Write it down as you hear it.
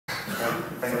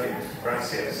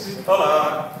Gracias.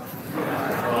 Hola.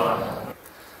 Hola.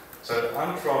 So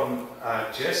I'm from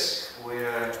Jisc.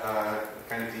 We're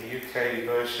kind of the UK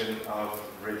version of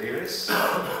RedIRIS,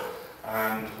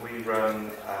 and we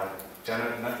run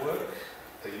Janet Network,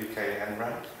 the UK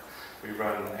NRAD. We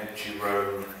run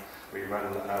edtech. We run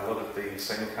a lot of the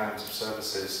same kinds of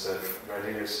services that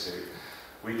RedIRIS do.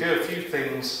 We do a few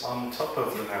things on top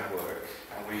of the network,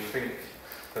 and we think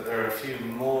that there are a few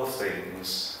more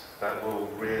things that will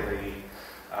really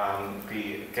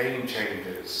be game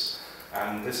changers.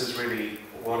 And this is really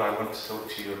what I want to talk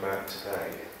to you about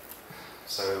today.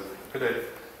 So I'm going to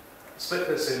split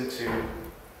this into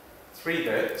 3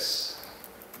 bits.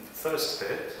 First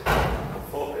bit, or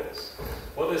 4 bits.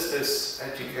 What is this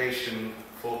Education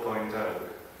 4.0?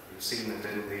 You've seen it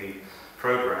in the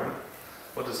program.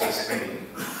 What does this mean?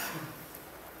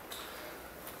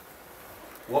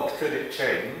 What could it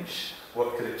change?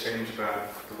 What could it change about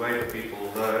the way that people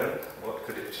learn? What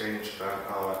could it change about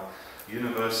our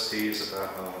universities,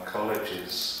 about our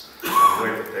colleges, and the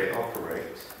way that they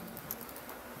operate?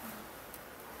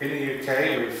 In the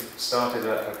UK, we've started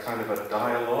a kind of a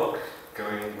dialogue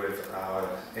going with our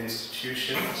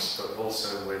institutions, but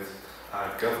also with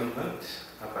our government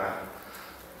about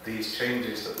these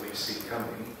changes that we see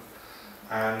coming.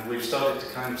 And we've started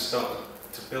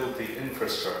to build the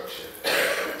infrastructure.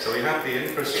 So we have the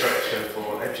infrastructure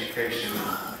for Education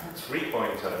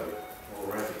 3.0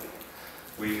 already.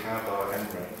 We have our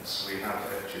NRADs, we have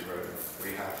edtech,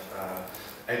 we have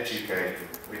Educate,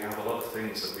 we have a lot of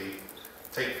things that we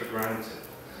take for granted.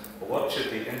 But what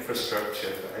should the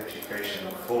infrastructure for Education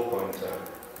 4.0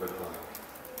 look like?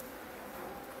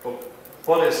 Well,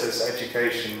 what is this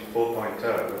Education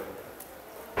 4.0?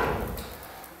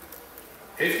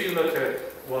 If you look at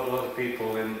what a lot of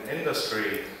people in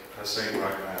industry are saying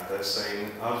right now, they're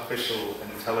saying artificial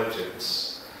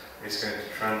intelligence is going to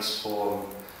transform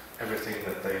everything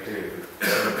that they do.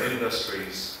 Some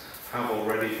industries have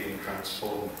already been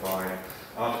transformed by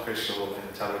artificial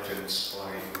intelligence,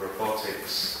 by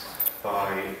robotics,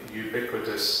 by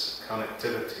ubiquitous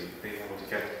connectivity, being able to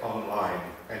get online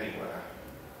anywhere.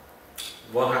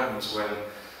 What happens when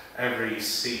every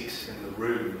seat in the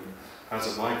room has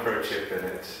a microchip in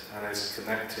it and is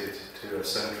connected to a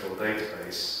central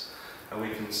database, and we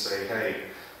can say, hey,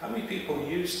 how many people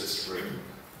use this room?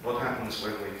 What happens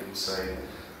when we can say,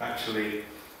 actually,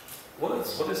 what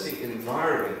is the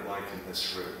environment like in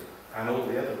this room and all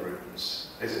the other rooms?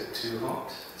 Is it too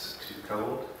hot? Is it too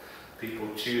cold? People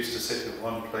choose to sit in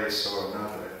one place or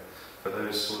another for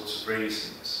those sorts of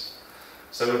reasons.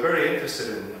 So we're very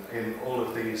interested in all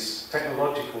of these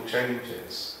technological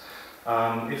changes.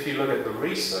 If you look at the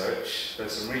research,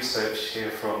 there's some research here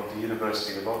from the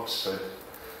University of Oxford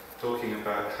talking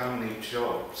about how many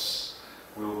jobs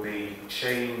will be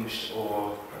changed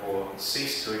or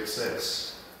cease to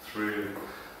exist through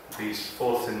these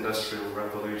 4th industrial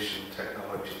revolution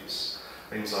technologies,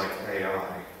 things like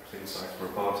AI, things like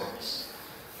robotics.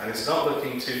 And it's not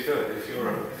looking too good. If you're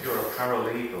a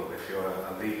paralegal, if you're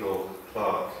a legal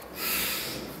clerk,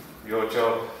 your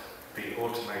job will be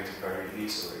automated very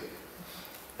easily.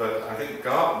 But I think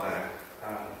Gartner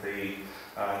and the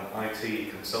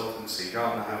IT consultancy,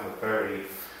 Gartner have a very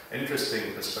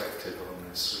interesting perspective on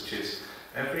this, which is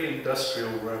every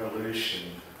industrial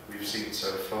revolution we've seen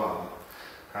so far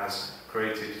has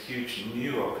created huge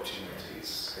new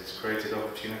opportunities. It's created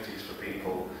opportunities for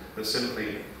people that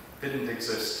simply didn't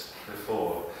exist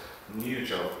before. New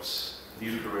jobs,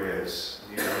 new careers,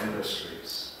 new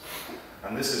industries.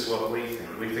 And this is what we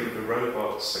think. We think the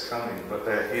robots are coming, but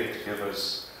they're here to give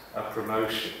us a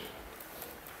promotion.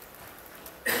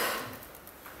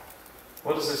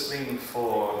 What does this mean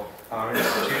for our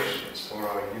institutions, for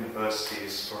our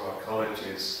universities, for our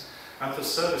colleges, and for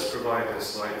service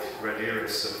providers like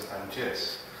RedIRIS and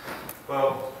Jisc?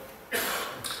 Well,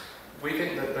 we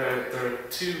think that there are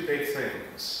 2 big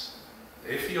things.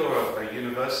 If you're a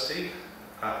university,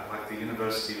 like the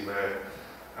university we're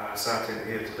sat in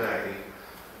here today,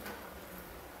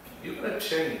 you're going to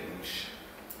change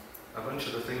a bunch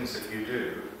of the things that you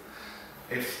do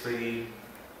if the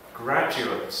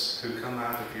graduates who come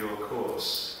out of your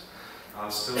course are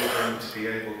still going to be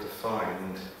able to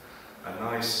find a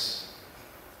nice,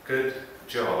 good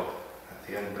job at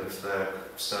the end of their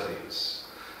studies.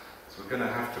 So we're going to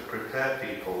have to prepare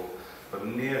people for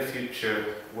near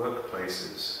future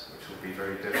workplaces, which will be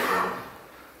very different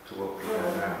to what we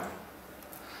know now.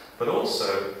 But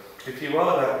also, if you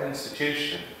are that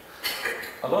institution,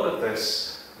 a lot of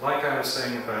this, like I was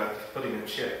saying about putting a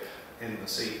chip in the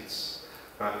seats,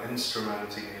 about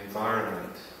instrumenting the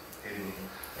environment in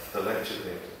the lecture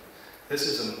theatre, this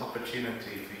is an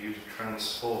opportunity for you to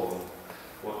transform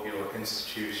what your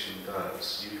institution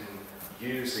does. You can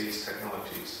use these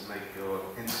technologies to make your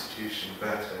institution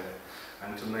better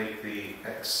and to make the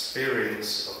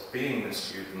experience of being a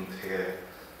student here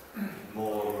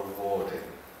more rewarding,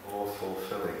 more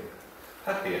fulfilling,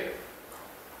 happier.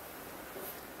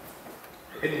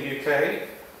 In the UK,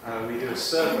 we do a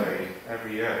survey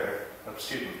every year of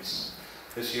students.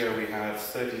 This year we had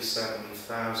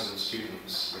 37,000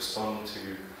 students respond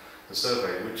to the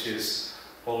survey, which is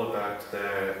all about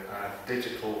their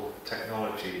digital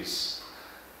technologies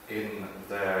in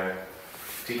their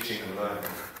teaching and learning,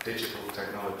 digital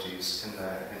technologies in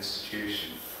their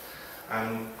institution.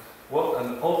 And what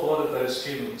an awful lot of those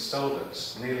students told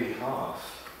us, nearly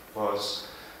half, was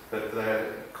that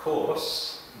their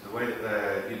course, the way that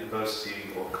their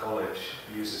university or college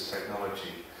uses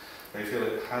technology, they feel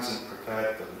it hasn't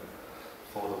prepared them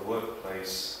for the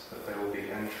workplace that they will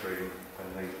be entering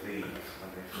when they leave,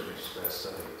 when they finish their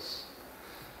studies.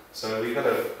 So we've got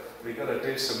to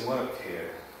do some work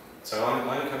here. So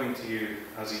I'm coming to you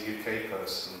as a UK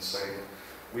person saying,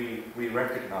 we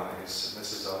recognise, and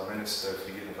this is our Minister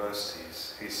for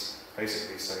Universities, he's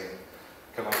basically saying,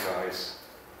 come on guys,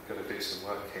 we've got to do some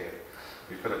work here.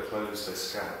 We've got to close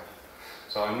this gap.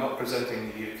 So I'm not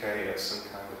presenting the UK as some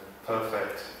kind of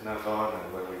perfect nirvana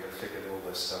where we have figured all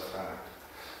this stuff out.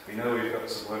 We know we've got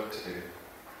some work to do.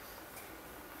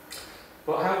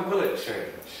 But how will it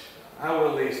change? How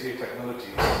will these new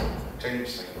technologies change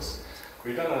things?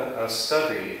 We've done a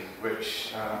study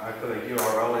which I put a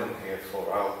URL in here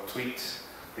for. I'll tweet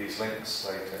these links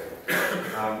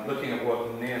later, looking at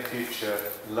what near future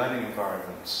learning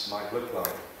environments might look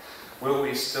like. Will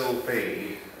we still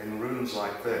be in rooms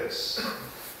like this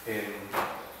in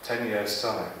 10 years'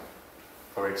 time,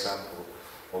 for example?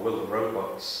 Or will the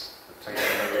robots take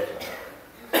over?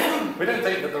 We don't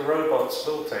think that the robots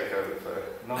will take over,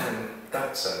 not in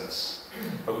that sense,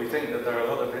 but we think that there are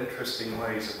a lot of interesting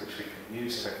ways in which we can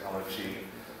use technology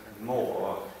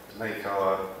more to make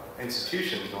our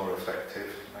institutions more effective,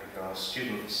 to make our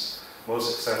students more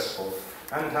successful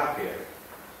and happier.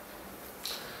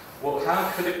 Well, how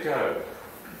could it go?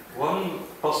 One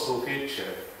possible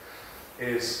future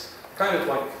is kind of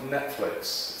like Netflix.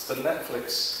 It's the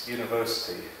Netflix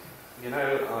University. You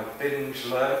know, I binge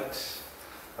learned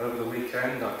over the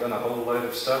weekend. I've done a whole load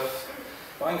of stuff.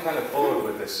 But I'm kind of bored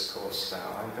with this course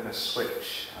now. I'm going to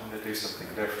switch. I'm going to do something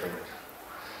different.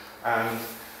 And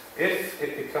if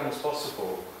it becomes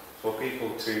possible for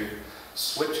people to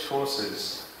switch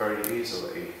courses very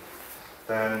easily,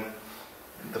 then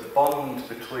the bond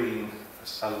between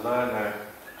a learner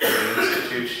and the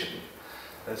institution,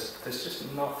 there's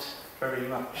just not very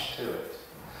much to it.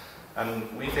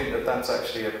 And we think that that's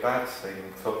actually a bad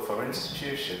thing for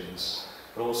institutions,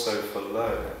 but also for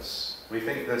learners. We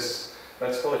think this,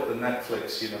 let's call it the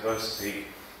Netflix University,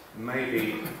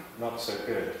 maybe not so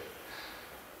good.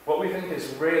 What we think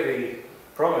is really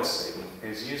promising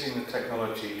is using the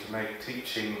technology to make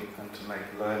teaching and to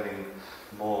make learning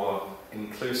more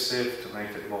inclusive, to make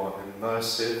it more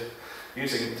immersive,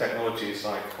 using technologies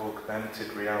like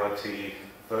augmented reality,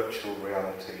 virtual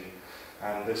reality,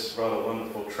 and this rather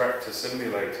wonderful tractor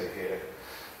simulator here.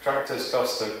 Tractors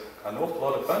cost an awful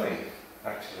lot of money,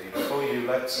 actually. Before you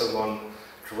let someone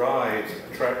drive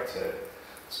a tractor,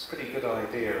 it's a pretty good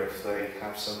idea if they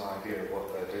have some idea of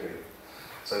what they're doing.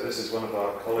 So this is one of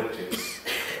our colleges,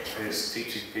 is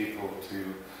teaching people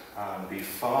to be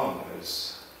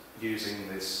farmers using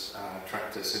this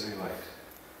tractor simulator.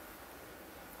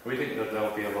 We think that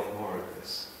there'll be a lot more of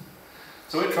this.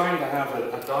 So we're trying to have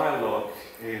a dialogue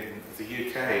in the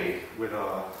UK with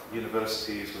our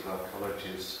universities, with our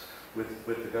colleges, with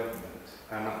the government.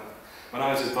 And when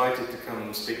I was invited to come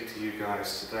and speak to you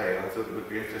guys today, I thought it would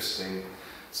be interesting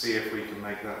to see if we can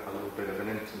make that a little bit of an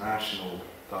international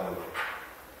dialogue.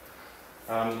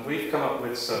 We've come up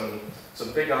with some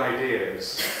big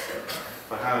ideas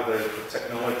for how the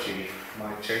technology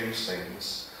might change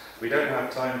things. We don't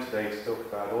have time today to talk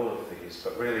about all of these,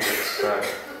 but really it's about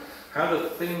how the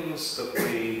things that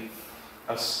we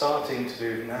are starting to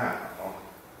do now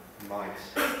might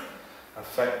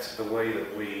affect the way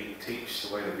that we teach,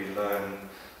 the way that we learn,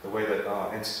 the way that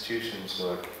our institutions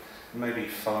work, maybe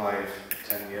 5,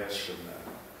 10 years from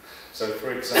now. So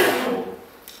for example,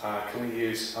 can we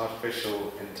use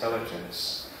artificial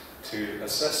intelligence to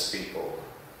assess people?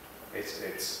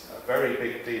 It's a very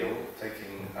big deal,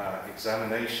 taking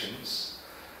examinations.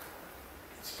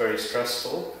 It's very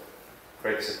stressful,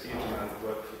 creates a huge amount of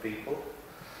work for people.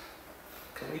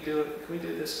 Can we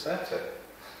do this better?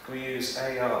 Can we use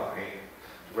AI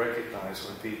to recognize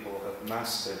when people have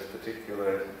mastered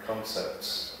particular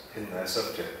concepts in their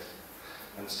subject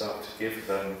and start to give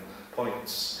them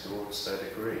points towards their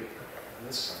degree and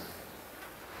this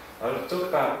kind of thing. I'll talk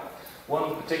about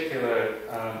one particular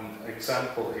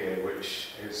example here which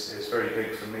is very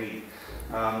big for me.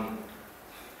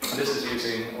 This is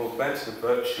using augmented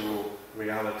virtual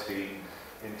reality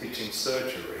in teaching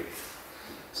surgery.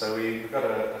 So we've got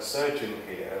a surgeon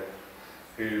here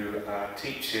who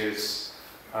teaches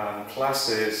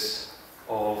classes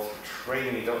of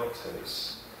trainee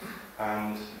doctors,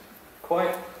 and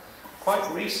quite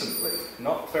recently,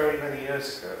 not very many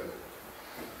years ago,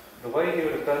 the way he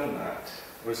would have done that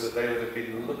was that they would have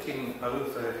been looking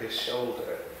over his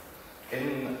shoulder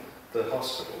in the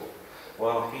hospital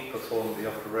while he performed the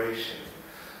operation.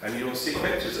 And you'll see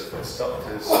pictures of this,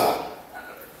 doctors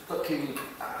looking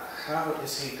at how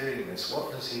is he doing this,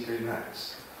 what does he do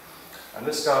next? And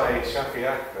this guy, Shafi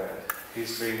Ahmed,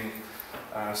 he's been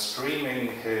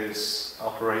streaming his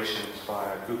operations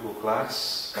via Google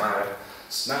Glass, via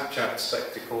Snapchat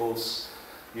spectacles,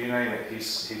 you name it,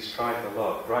 he's tried a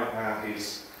lot. Right now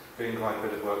he's doing quite a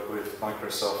bit of work with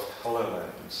Microsoft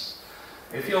HoloLens.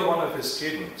 If you're one of his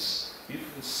students, you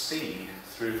can see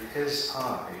through his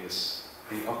eyes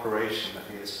the operation that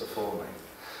he is performing.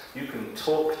 You can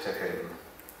talk to him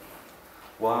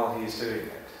while he's doing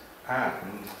it,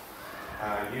 and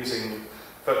using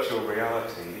virtual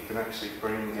reality, you can actually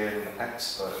bring in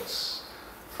experts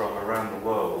from around the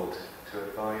world to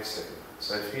advise him.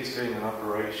 So if he's doing an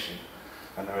operation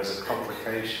and there is a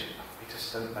complication, we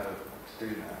just don't know what to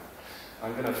do now.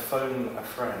 I'm going to phone a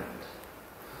friend.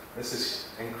 This is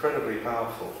incredibly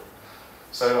powerful.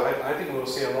 So I think we'll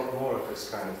see a lot more of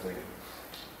this kind of thing.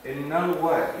 In no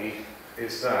way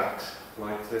is that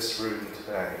like this room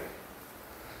today.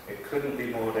 It couldn't be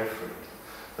more different.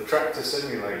 The tractor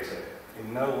simulator,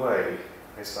 in no way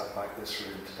is that like this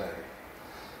room today.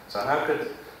 So how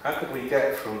could we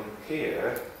get from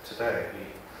here today,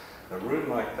 a room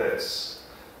like this,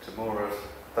 to more of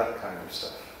that kind of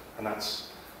stuff? And that's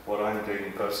what I'm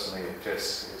doing personally at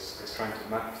Jisc, is trying to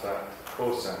map that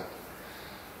course out.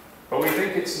 But we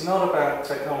think it's not about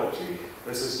technology.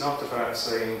 This is not about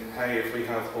saying, hey, if we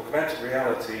have augmented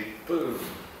reality, boom,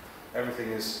 everything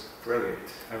is brilliant,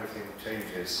 everything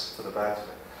changes for the better.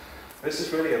 This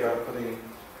is really about putting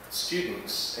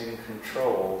students in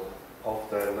control of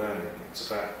their learning. It's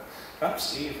about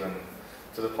perhaps even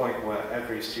to the point where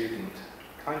every student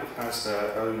kind of has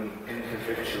their own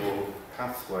individual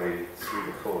pathway through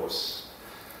the course.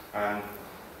 And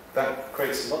that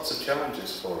creates lots of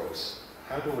challenges for us.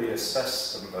 How do we assess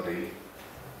somebody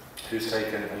who's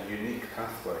taken a unique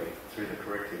pathway through the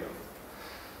curriculum?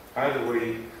 How do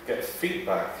we get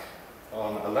feedback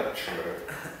on a lecturer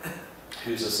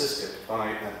who's assisted by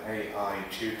an AI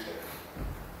tutor?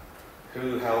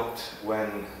 Who helped,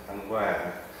 when and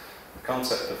where? The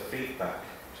concept of feedback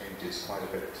changes quite a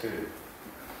bit too.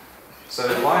 So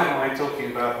why am I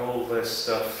talking about all this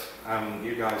stuff?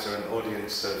 You guys are an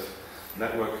audience of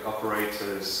network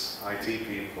operators, IT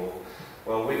people.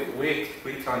 Well,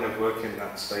 we kind of work in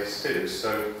that space too.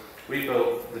 So we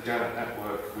built the Janet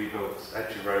network, we built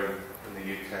edtech in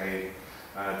the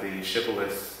UK, the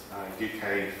Shibboleth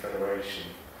UK Federation,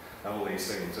 and all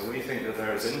these things. And we think that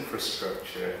there is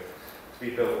infrastructure to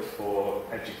be built for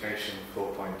Education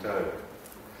 4.0.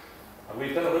 And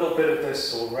we've done a little bit of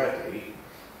this already,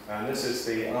 and this is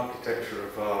the architecture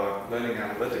of our learning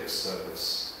analytics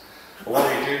service. What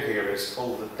we do here is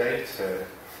pull the data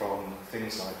from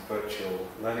things like virtual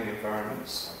learning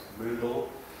environments, like Moodle,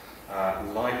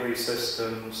 library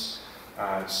systems,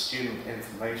 student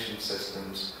information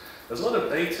systems. There's a lot of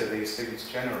data these things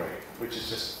generate, which is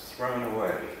just thrown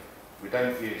away. We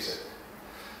don't use it.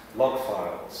 Log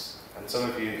files, and some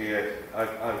of you here,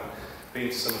 I've been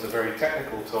to some of the very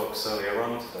technical talks earlier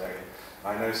on today.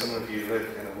 I know some of you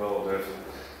live in a world of,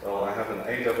 well, I have an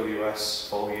AWS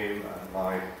volume and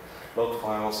my log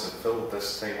files have filled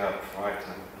this thing up, right,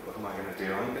 and what am I going to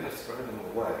do? I'm going to throw them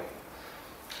away.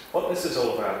 What this is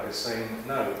all about is saying,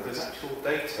 no, there's actual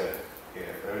data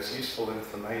here, there is useful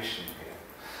information here.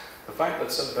 The fact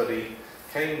that somebody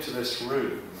came to this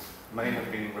room may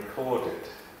have been recorded,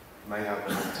 may have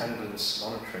an attendance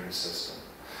monitoring system.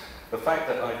 The fact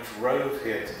that I drove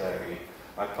here today,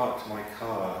 I parked my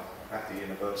car at the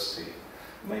university,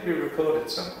 may be recorded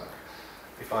somewhere.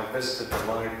 If I visited the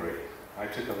library, I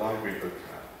took a library book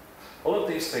out. All of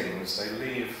these things, they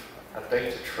leave a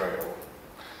data trail.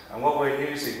 And what we're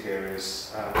using here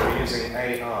is, we're using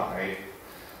AI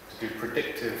to do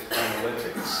predictive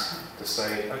analytics to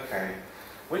say, okay,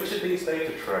 which of these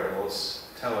data trails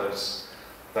tell us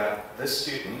that this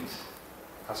student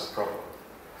has a problem?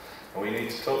 And we need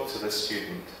to talk to this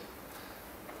student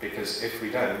Because if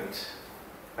we don't,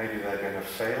 maybe they're going to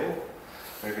fail,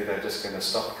 maybe they're just going to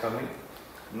stop coming,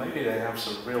 maybe they have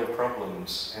some real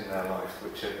problems in their life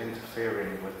which are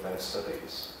interfering with their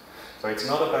studies. So it's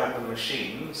not about the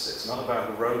machines, it's not about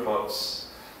the robots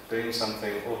doing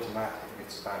something automatic,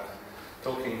 it's about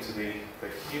talking to the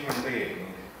human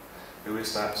being who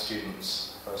is that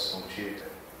student's personal tutor.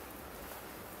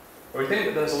 We think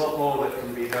that there's a lot more that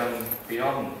can be done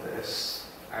beyond this,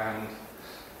 and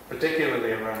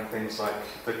particularly around things like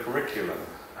the curriculum.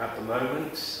 At the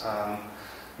moment,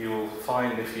 you will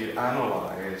find if you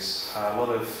analyse a lot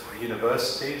of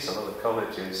universities, a lot of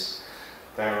colleges,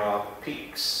 there are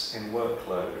peaks in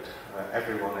workload.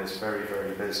 Everyone is very,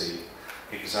 very busy.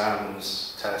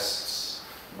 Exams, tests,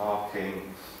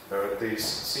 marking, there are these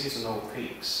seasonal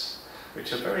peaks,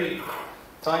 which are very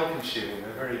time-consuming,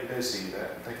 they're very busy,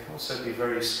 they can also be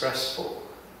very stressful.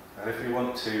 And if we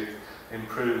want to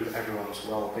improve everyone's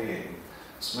well-being,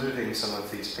 smoothing some of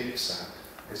these peaks out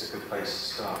is a good place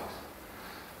to start.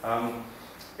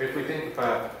 If we think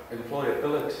about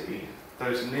employability,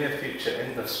 those near-future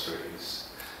industries,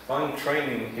 if I'm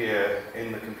training here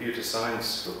in the computer science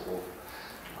school,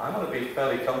 I want to be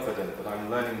fairly confident that I'm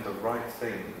learning the right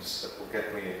things that will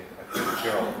get me a good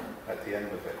job at the end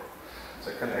of it.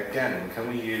 So can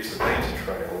we use the data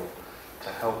trail to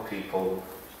help people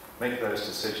make those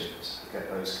decisions, get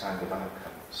those kind of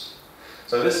outcomes?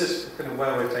 So this is kind of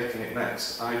where we're taking it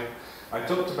next. I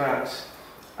talked about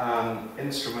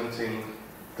instrumenting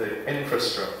the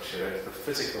infrastructure, the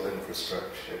physical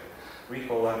infrastructure. We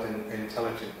call that an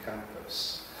intelligent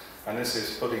campus. And this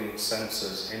is putting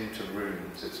sensors into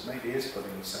rooms. It maybe is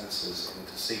putting sensors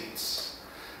into seats.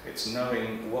 It's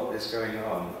knowing what is going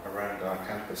on around our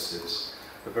campuses,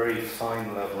 a very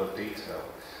fine level of detail.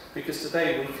 Because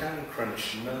today we can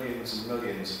crunch millions and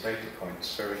millions of data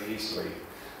points very easily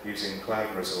using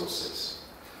cloud resources.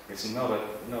 It's not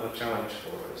a challenge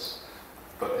for us.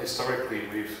 But historically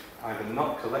we've either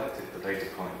not collected the data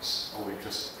points or we've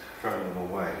just thrown them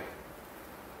away.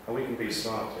 And we can be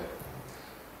smarter.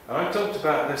 And I talked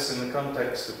about this in the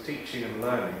context of teaching and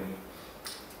learning.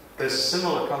 There's a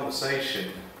similar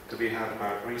conversation to be had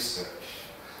about research.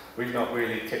 We've not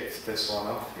really kicked this one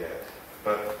off yet,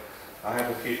 but I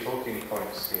have a few talking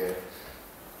points here.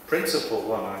 Principal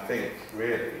one, I think,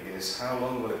 really, is how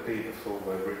long will it be before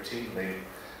we're routinely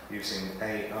using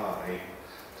AI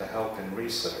to help in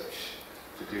research,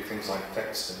 to do things like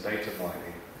text and data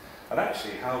mining? And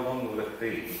actually, how long will it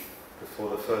be before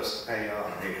the first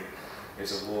AI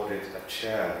is awarded a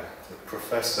chair, the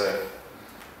professor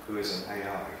who is an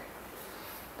AI?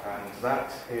 And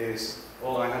that is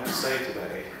all I had to say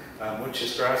today.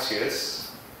 Muchas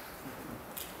gracias.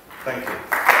 Thank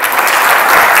you.